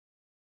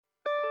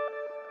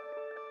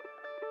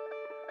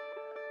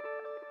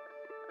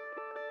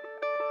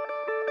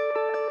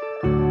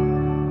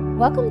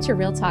Welcome to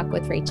Real Talk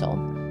with Rachel.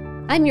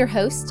 I'm your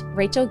host,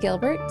 Rachel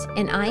Gilbert,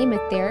 and I am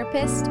a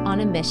therapist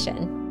on a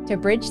mission to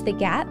bridge the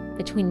gap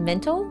between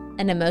mental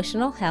and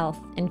emotional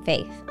health and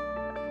faith.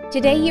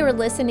 Today you are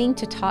listening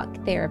to Talk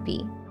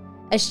Therapy,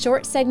 a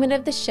short segment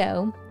of the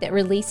show that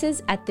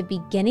releases at the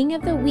beginning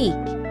of the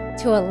week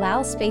to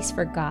allow space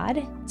for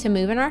God to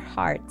move in our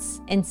hearts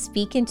and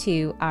speak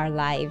into our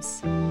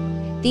lives.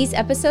 These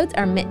episodes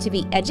are meant to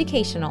be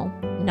educational,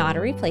 not a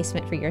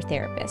replacement for your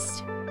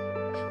therapist.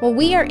 Well,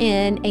 we are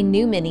in a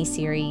new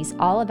mini-series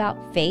all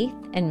about faith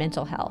and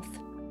mental health.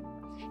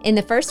 In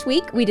the first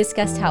week, we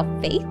discussed how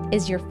faith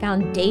is your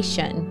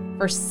foundation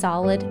for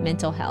solid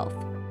mental health.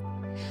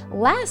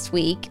 Last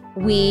week,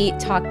 we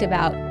talked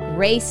about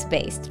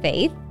grace-based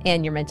faith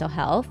and your mental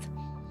health.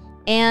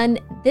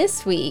 And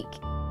this week,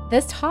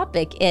 this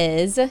topic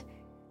is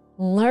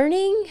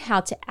learning how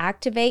to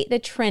activate the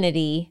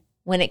Trinity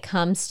when it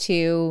comes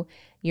to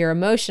your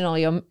emotional,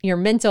 your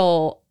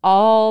mental,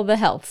 all the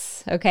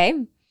healths,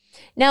 okay?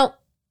 Now,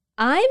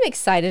 I'm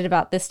excited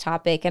about this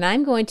topic, and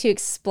I'm going to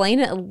explain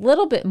it a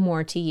little bit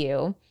more to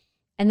you.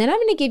 And then I'm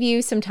going to give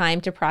you some time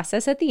to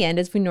process at the end,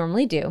 as we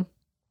normally do.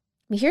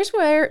 But here's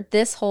where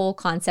this whole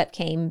concept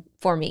came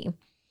for me.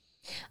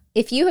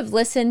 If you have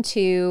listened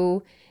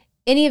to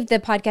any of the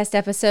podcast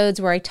episodes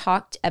where I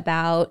talked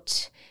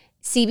about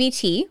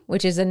CBT,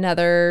 which is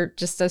another,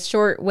 just a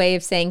short way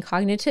of saying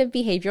cognitive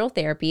behavioral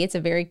therapy. It's a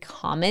very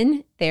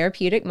common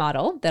therapeutic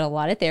model that a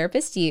lot of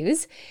therapists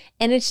use.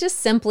 And it's just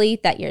simply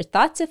that your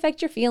thoughts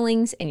affect your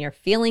feelings and your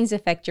feelings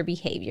affect your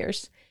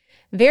behaviors.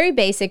 Very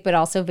basic, but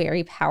also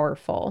very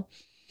powerful.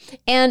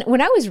 And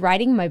when I was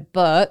writing my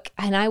book,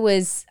 and I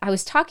was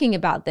talking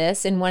about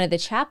this in one of the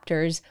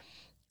chapters,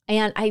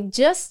 and I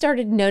just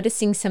started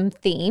noticing some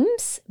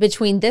themes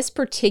between this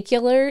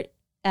particular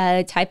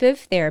type of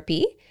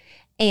therapy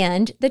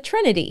and the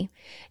Trinity.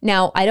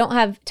 Now, I don't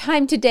have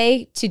time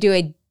today to do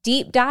a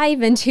deep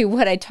dive into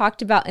what I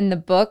talked about in the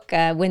book.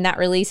 When that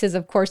releases,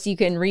 of course, you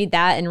can read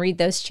that and read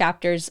those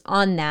chapters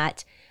on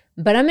that.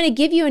 But I'm going to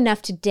give you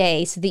enough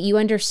today so that you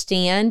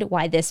understand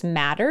why this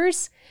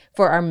matters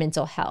for our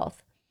mental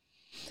health.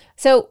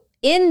 So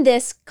in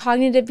this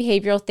cognitive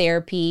behavioral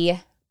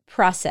therapy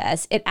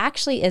process, it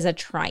actually is a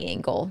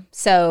triangle.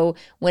 So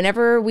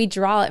whenever we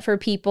draw it for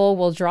people,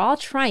 we'll draw a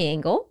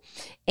triangle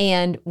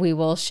and we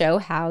will show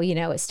how,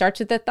 it starts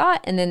with a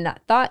thought, and then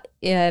that thought,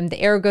 the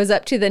arrow goes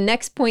up to the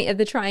next point of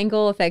the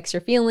triangle, affects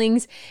your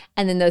feelings,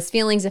 and then those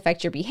feelings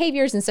affect your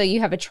behaviors. And so you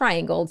have a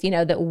triangle,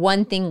 that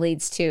one thing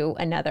leads to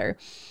another.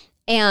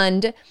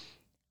 And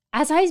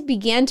as I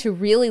began to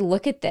really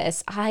look at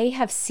this, I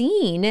have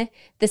seen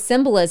the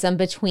symbolism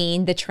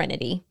between the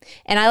Trinity.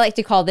 And I like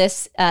to call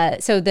this,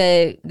 so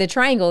the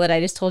triangle that I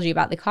just told you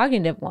about, the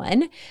cognitive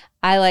one,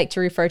 I like to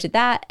refer to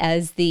that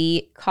as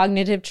the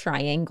cognitive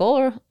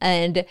triangle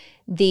and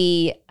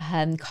the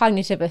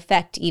cognitive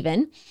effect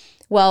even.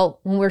 Well,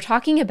 when we're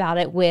talking about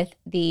it with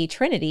the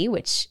Trinity,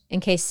 which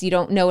in case you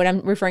don't know what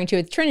I'm referring to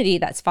with Trinity,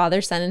 that's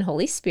Father, Son, and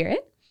Holy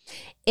Spirit.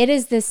 It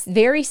is this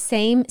very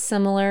same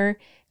similar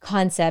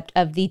concept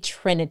of the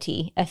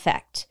Trinity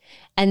effect,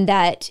 and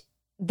that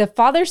the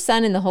Father,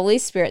 Son, and the Holy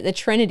Spirit, the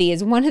Trinity,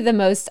 is one of the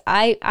most,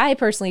 I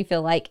personally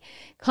feel like,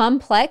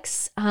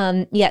 complex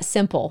yet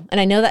simple. And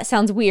I know that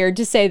sounds weird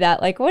to say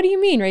that. Like, what do you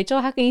mean,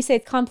 Rachel? How can you say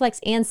it's complex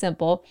and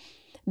simple?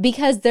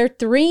 Because they're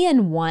three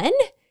in one,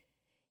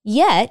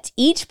 yet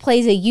each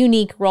plays a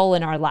unique role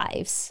in our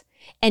lives,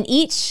 and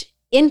each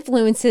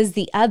influences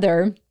the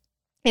other.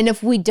 And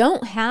if we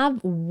don't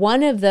have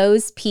one of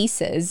those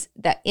pieces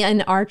that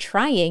in our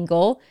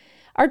triangle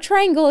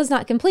is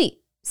not complete.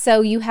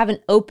 So you have an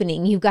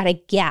opening, you've got a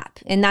gap.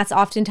 And that's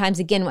oftentimes,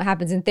 again, what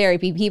happens in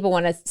therapy. People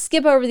want to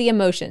skip over the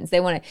emotions.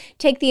 They want to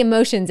take the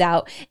emotions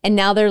out, and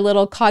now their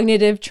little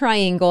cognitive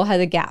triangle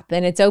has a gap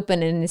and it's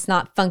open and it's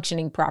not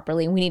functioning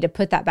properly. And we need to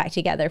put that back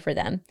together for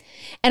them.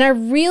 And I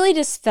really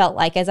just felt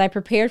like, as I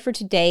prepared for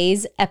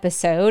today's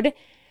episode,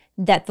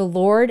 that the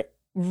Lord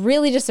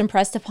really just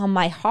impressed upon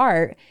my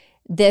heart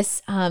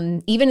this,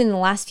 even in the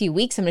last few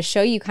weeks. I'm going to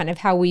show you kind of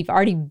how we've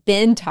already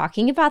been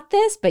talking about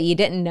this, but you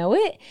didn't know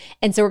it.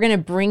 And so we're going to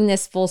bring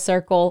this full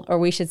circle, or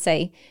we should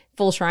say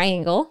full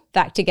triangle,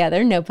 back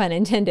together, no pun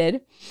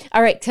intended.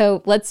 All right,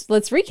 so let's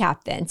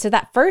recap then. So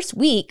that first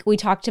week, we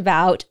talked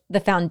about the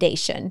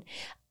foundation.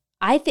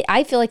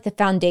 I feel like the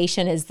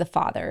foundation is the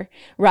Father,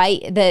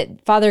 right? The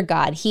Father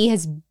God, He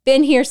has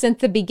been here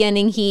since the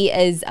beginning. He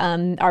is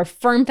our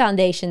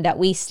foundation that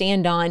we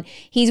stand on.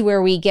 He's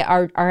where we get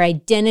our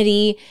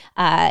identity.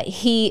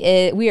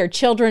 We are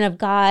children of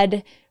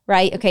God,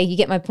 right? Okay, you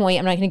get my point.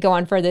 I'm not going to go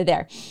on further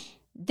there.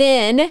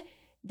 Then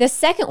the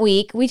second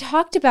week, we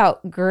talked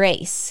about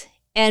grace.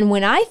 And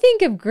when I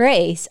think of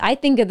grace, I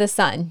think of the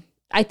Son.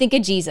 I think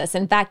of Jesus.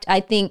 In fact, I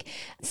think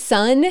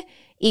Son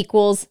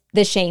equals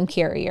the shame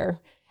carrier.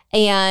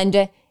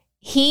 And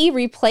He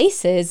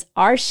replaces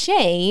our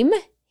shame.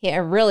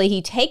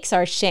 He takes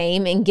our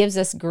shame and gives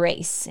us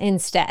grace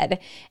instead.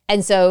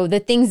 And so the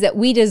things that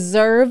we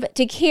deserve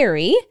to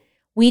carry,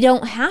 we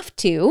don't have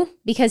to,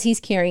 because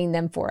He's carrying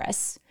them for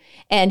us.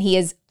 and he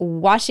is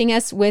washing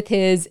us with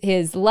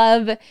his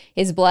love,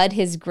 his blood,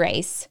 his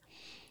grace.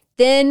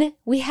 Then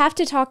we have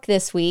to talk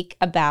this week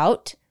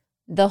about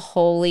the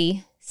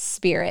Holy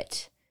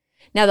Spirit.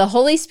 Now, the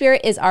Holy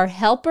Spirit is our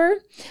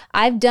helper.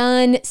 I've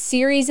done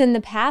series in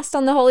the past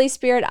on the Holy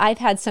Spirit. I've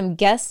had some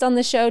guests on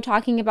the show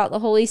talking about the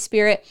Holy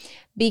Spirit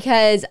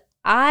because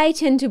I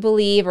tend to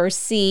believe or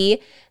see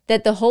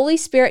that the Holy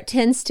Spirit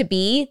tends to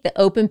be the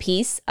open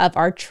piece of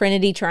our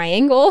Trinity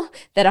triangle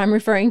that I'm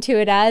referring to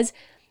it as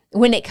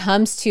when it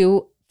comes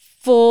to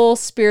full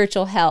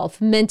spiritual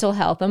health, mental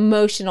health,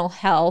 emotional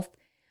health.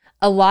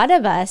 A lot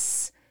of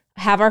us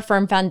have our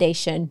firm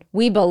foundation.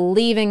 We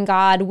believe in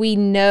God. We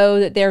know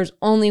that there's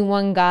only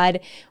one God.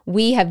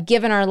 We have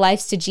given our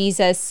lives to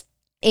Jesus,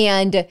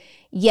 and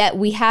yet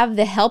we have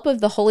the help of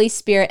the Holy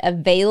Spirit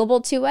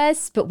available to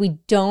us, but we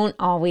don't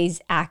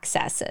always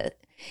access it.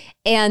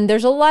 And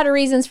there's a lot of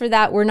reasons for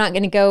that. We're not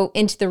going to go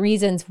into the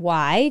reasons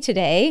why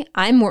today.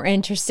 I'm more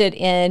interested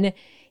in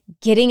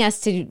getting us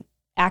to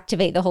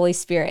activate the Holy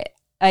Spirit.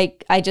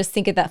 I just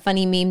think of that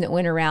funny meme that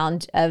went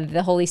around of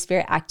the Holy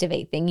Spirit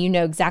activate thing. You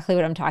know exactly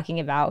what I'm talking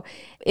about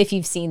if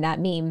you've seen that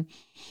meme.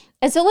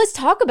 And so let's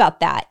talk about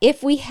that.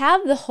 If we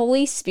have the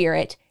Holy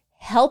Spirit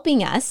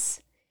helping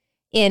us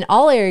in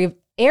all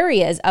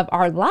areas of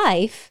our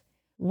life,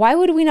 why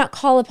would we not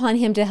call upon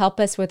him to help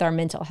us with our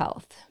mental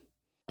health?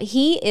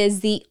 He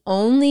is the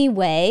only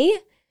way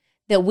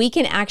that we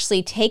can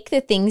actually take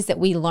the things that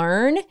we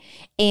learn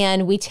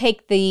and we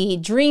take the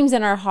dreams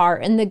in our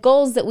heart and the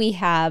goals that we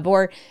have,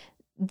 or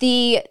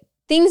the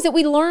things that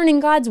we learn in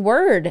God's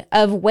word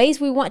of ways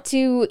we want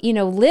to,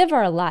 live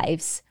our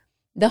lives.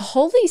 The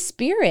Holy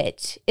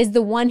Spirit is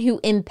the one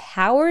who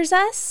empowers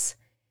us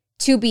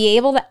to be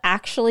able to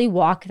actually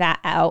walk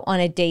that out on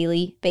a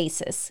daily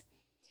basis.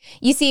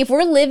 You see, if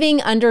we're living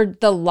under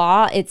the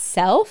law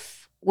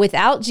itself,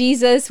 without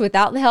Jesus,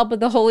 without the help of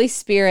the Holy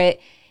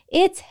Spirit,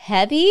 it's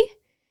heavy.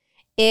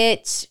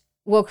 It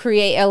will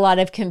create a lot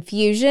of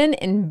confusion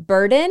and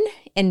burden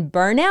and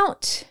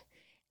burnout.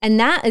 And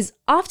that is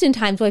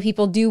oftentimes why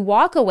people do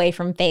walk away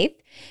from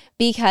faith,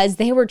 because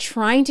they were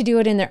trying to do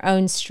it in their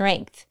own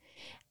strength.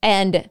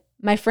 And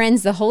my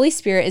friends, the Holy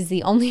Spirit is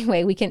the only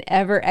way we can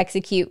ever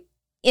execute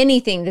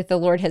anything that the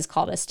Lord has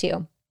called us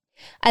to.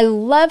 I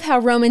love how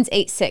Romans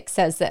 8:6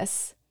 says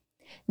this.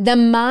 The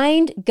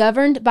mind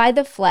governed by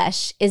the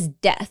flesh is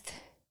death,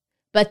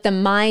 but the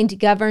mind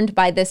governed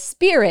by the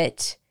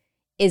Spirit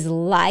is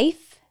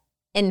life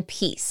and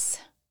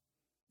peace.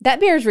 That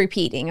bears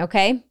repeating,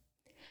 okay?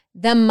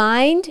 The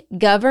mind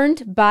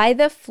governed by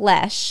the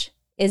flesh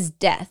is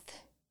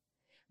death,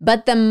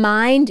 but the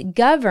mind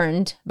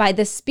governed by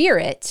the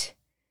Spirit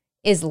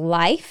is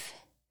life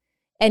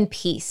and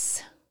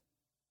peace.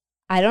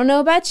 I don't know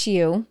about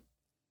you,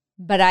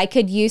 but I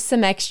could use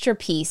some extra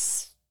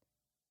peace,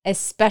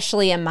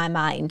 especially in my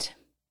mind.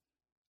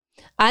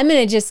 I'm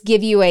going to just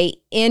give you a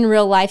in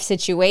real life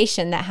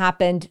situation that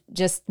happened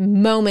just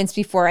moments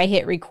before I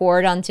hit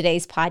record on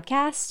today's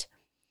podcast.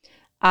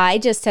 I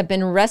just have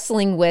been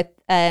wrestling with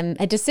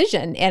a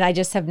decision, and I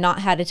just have not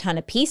had a ton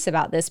of peace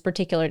about this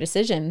particular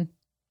decision.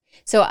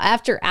 So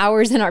after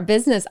hours in our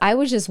business, I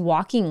was just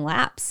walking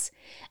laps,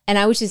 and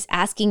I was just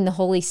asking the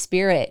Holy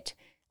Spirit.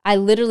 I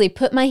literally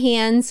put my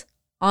hands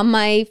on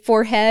my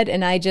forehead,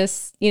 and I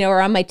just, or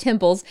on my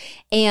temples,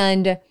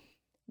 and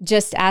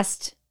just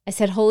asked, I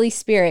said, Holy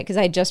Spirit, because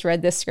I just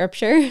read this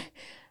scripture.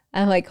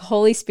 I'm like,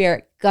 Holy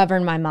Spirit,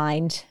 govern my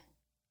mind.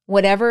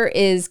 Whatever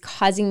is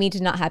causing me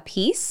to not have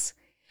peace,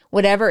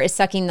 whatever is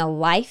sucking the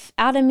life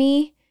out of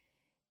me,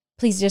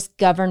 please just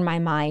govern my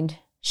mind.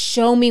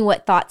 Show me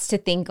what thoughts to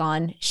think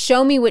on.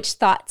 Show me which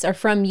thoughts are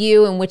from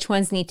you and which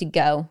ones need to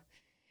go.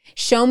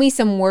 Show me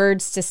some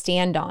words to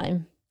stand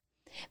on.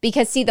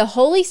 Because see, the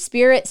Holy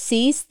Spirit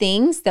sees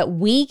things that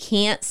we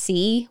can't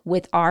see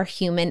with our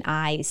human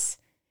eyes.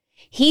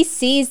 He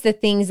sees the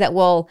things that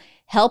will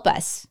help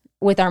us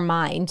with our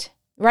mind,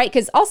 right?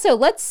 Because also,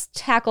 let's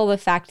tackle the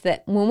fact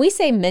that when we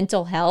say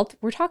mental health,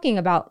 we're talking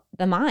about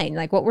the mind,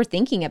 like what we're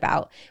thinking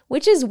about,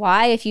 which is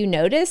why, if you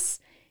notice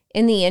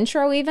in the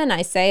intro even,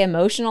 I say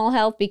emotional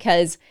health,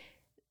 because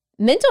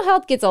mental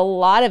health gets a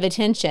lot of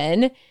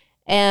attention.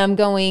 And I'm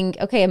going,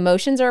 okay,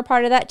 emotions are a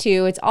part of that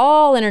too. It's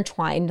all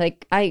intertwined.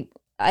 Like I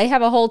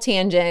have a whole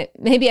tangent.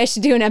 Maybe I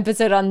should do an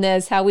episode on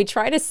this, how we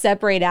try to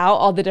separate out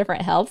all the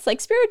different healths, like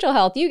spiritual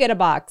health, you get a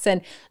box,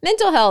 and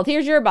mental health,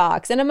 here's your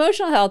box, and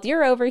emotional health,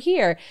 you're over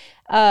here.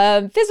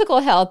 Physical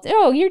health,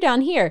 oh, you're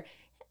down here.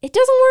 It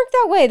doesn't work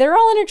that way. They're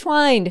all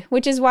intertwined,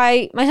 which is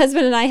why my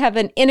husband and I have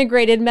an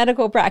integrated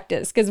medical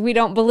practice, because we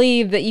don't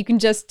believe that you can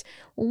just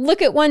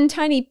look at one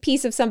tiny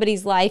piece of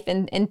somebody's life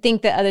and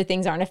think that other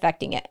things aren't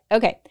affecting it.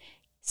 Okay.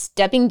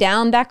 Stepping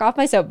down back off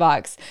my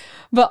soapbox.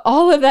 But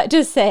all of that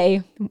to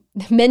say,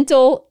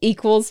 mental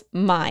equals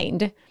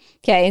mind.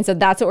 Okay, and so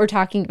that's what we're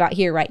talking about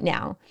here right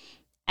now.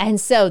 And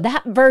so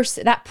that verse,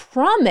 that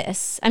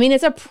promise,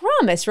 it's a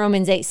promise,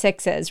 Romans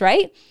 8:6 says,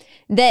 right?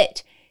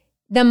 That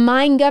the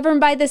mind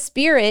governed by the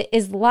Spirit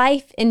is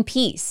life and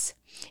peace.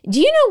 Do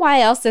you know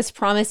why else this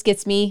promise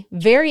gets me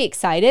very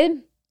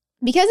excited?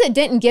 because it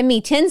didn't give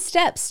me 10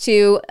 steps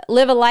to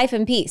live a life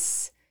in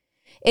peace.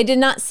 It did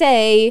not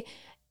say,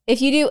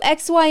 if you do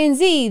X, Y, and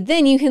Z,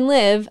 then you can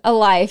live a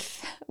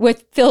life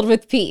filled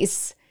with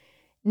peace.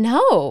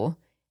 No,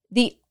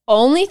 the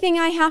only thing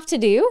I have to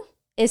do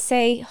is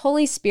say,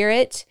 Holy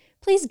Spirit,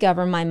 please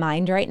govern my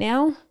mind right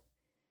now.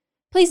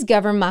 Please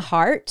govern my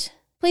heart.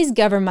 Please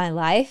govern my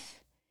life.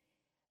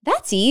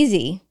 That's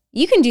easy.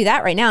 You can do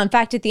that right now. In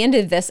fact, at the end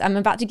of this, I'm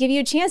about to give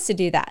you a chance to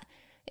do that.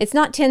 It's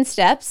not 10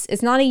 steps.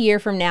 It's not a year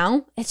from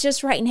now. It's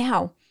just right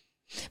now.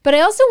 But I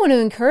also want to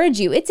encourage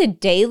you. It's a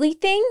daily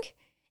thing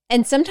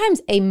and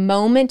sometimes a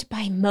moment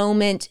by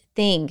moment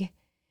thing,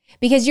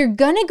 because you're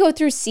going to go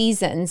through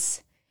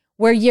seasons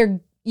where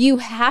you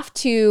have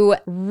to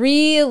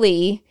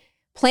really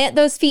plant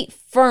those feet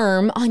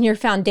firm on your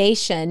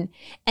foundation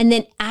and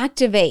then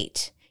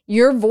activate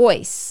your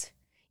voice.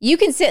 You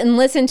can sit and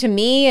listen to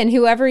me and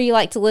whoever you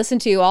like to listen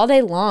to all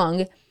day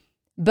long,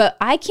 but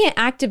I can't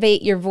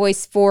activate your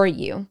voice for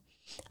you.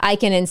 I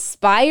can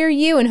inspire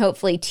you and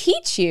hopefully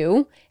teach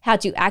you how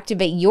to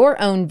activate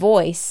your own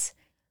voice.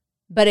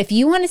 But if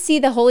you want to see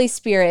the Holy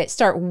Spirit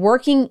start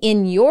working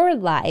in your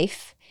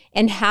life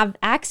and have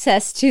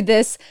access to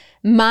this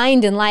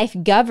mind and life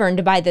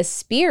governed by the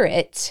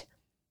Spirit,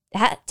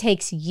 that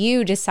takes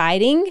you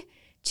deciding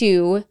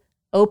to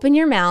open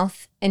your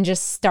mouth and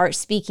just start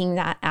speaking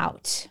that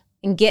out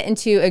and get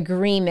into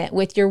agreement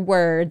with your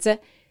words,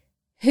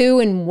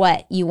 who and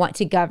what you want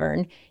to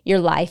govern your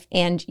life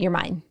and your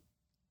mind.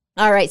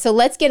 All right, so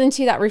let's get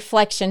into that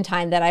reflection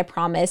time that I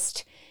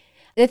promised.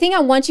 The thing I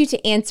want you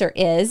to answer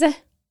is,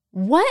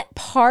 what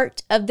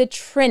part of the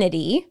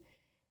Trinity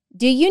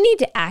do you need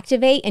to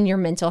activate in your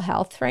mental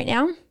health right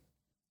now?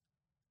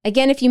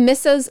 Again, if you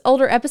missed those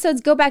older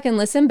episodes, go back and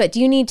listen, but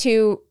do you need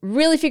to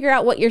really figure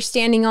out what you're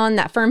standing on,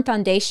 that firm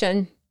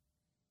foundation?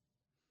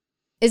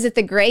 Is it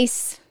the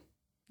grace?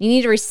 You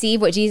need to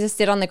receive what Jesus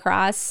did on the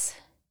cross?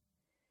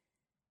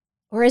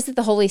 Or is it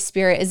the Holy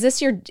Spirit? Is this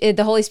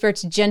the Holy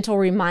Spirit's gentle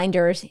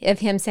reminder of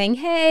him saying,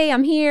 hey,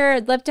 I'm here,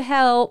 I'd love to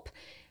help?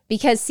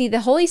 Because see,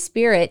 the Holy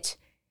Spirit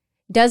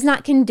does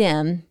not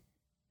condemn,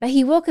 but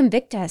he will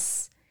convict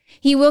us.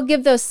 He will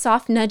give those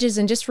soft nudges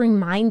and just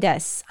remind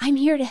us, I'm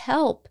here to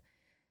help.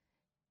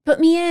 Put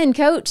me in,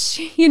 coach,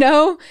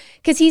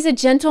 because he's a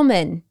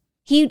gentleman.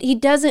 He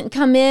doesn't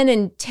come in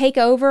and take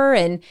over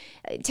and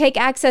take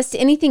access to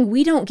anything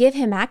we don't give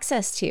him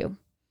access to.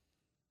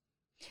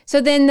 So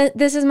then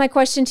this is my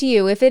question to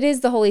you. If it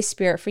is the Holy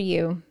Spirit for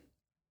you,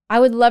 I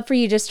would love for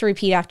you just to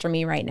repeat after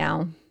me right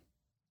now.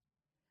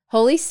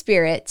 Holy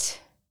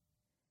Spirit,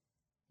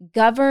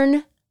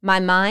 govern my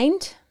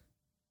mind,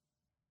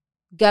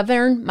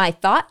 govern my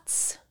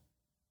thoughts,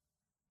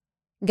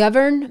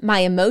 govern my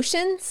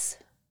emotions,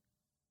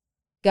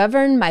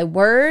 govern my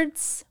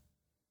words,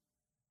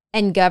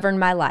 and govern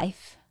my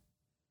life.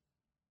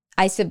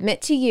 I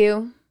submit to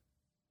you.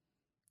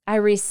 I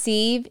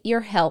receive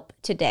your help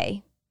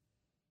today.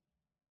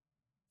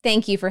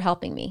 Thank you for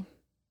helping me.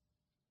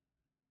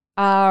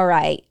 All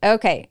right.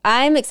 Okay.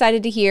 I'm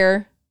excited to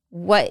hear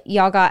what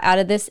y'all got out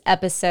of this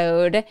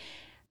episode.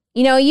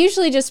 I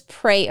usually just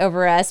pray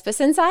over us, but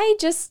since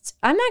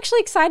I'm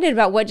actually excited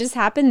about what just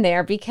happened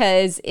there,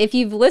 because if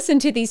you've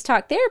listened to these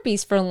talk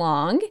therapies for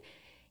long,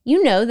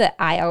 you know that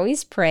I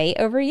always pray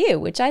over you,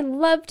 which I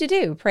love to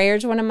do. Prayer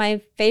is one of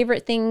my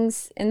favorite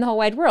things in the whole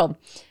wide world.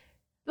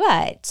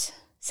 But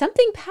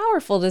something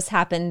powerful just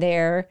happened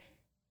there,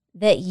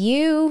 that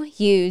you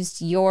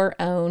used your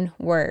own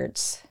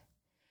words.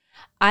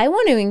 I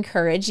want to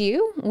encourage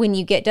you, when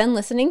you get done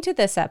listening to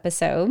this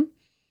episode,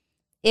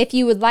 if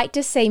you would like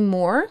to say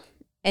more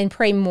and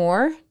pray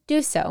more,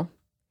 do so.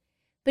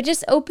 But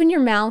just open your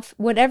mouth,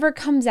 whatever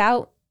comes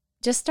out,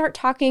 just start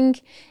talking.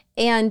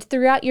 And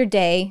throughout your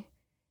day,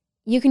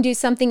 you can do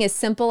something as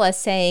simple as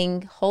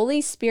saying, Holy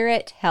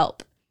Spirit,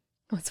 help.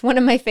 It's one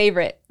of my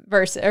favorite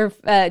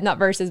not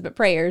verses, but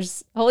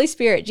prayers. Holy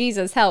Spirit,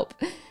 Jesus, help.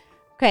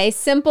 Okay,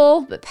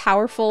 simple but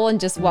powerful, and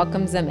just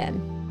welcomes them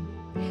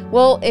in.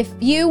 Well, if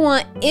you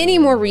want any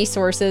more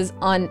resources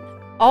on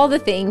all the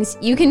things,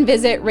 you can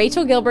visit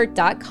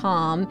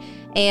rachelgilbert.com,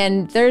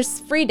 and there's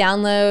free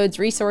downloads,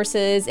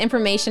 resources,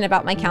 information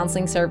about my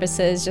counseling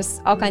services,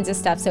 just all kinds of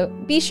stuff. So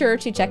be sure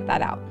to check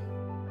that out.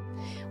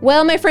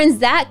 Well, my friends,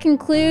 that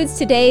concludes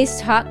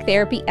today's Talk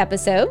Therapy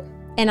episode,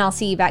 and I'll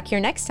see you back here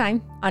next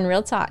time on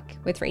Real Talk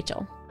with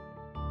Rachel.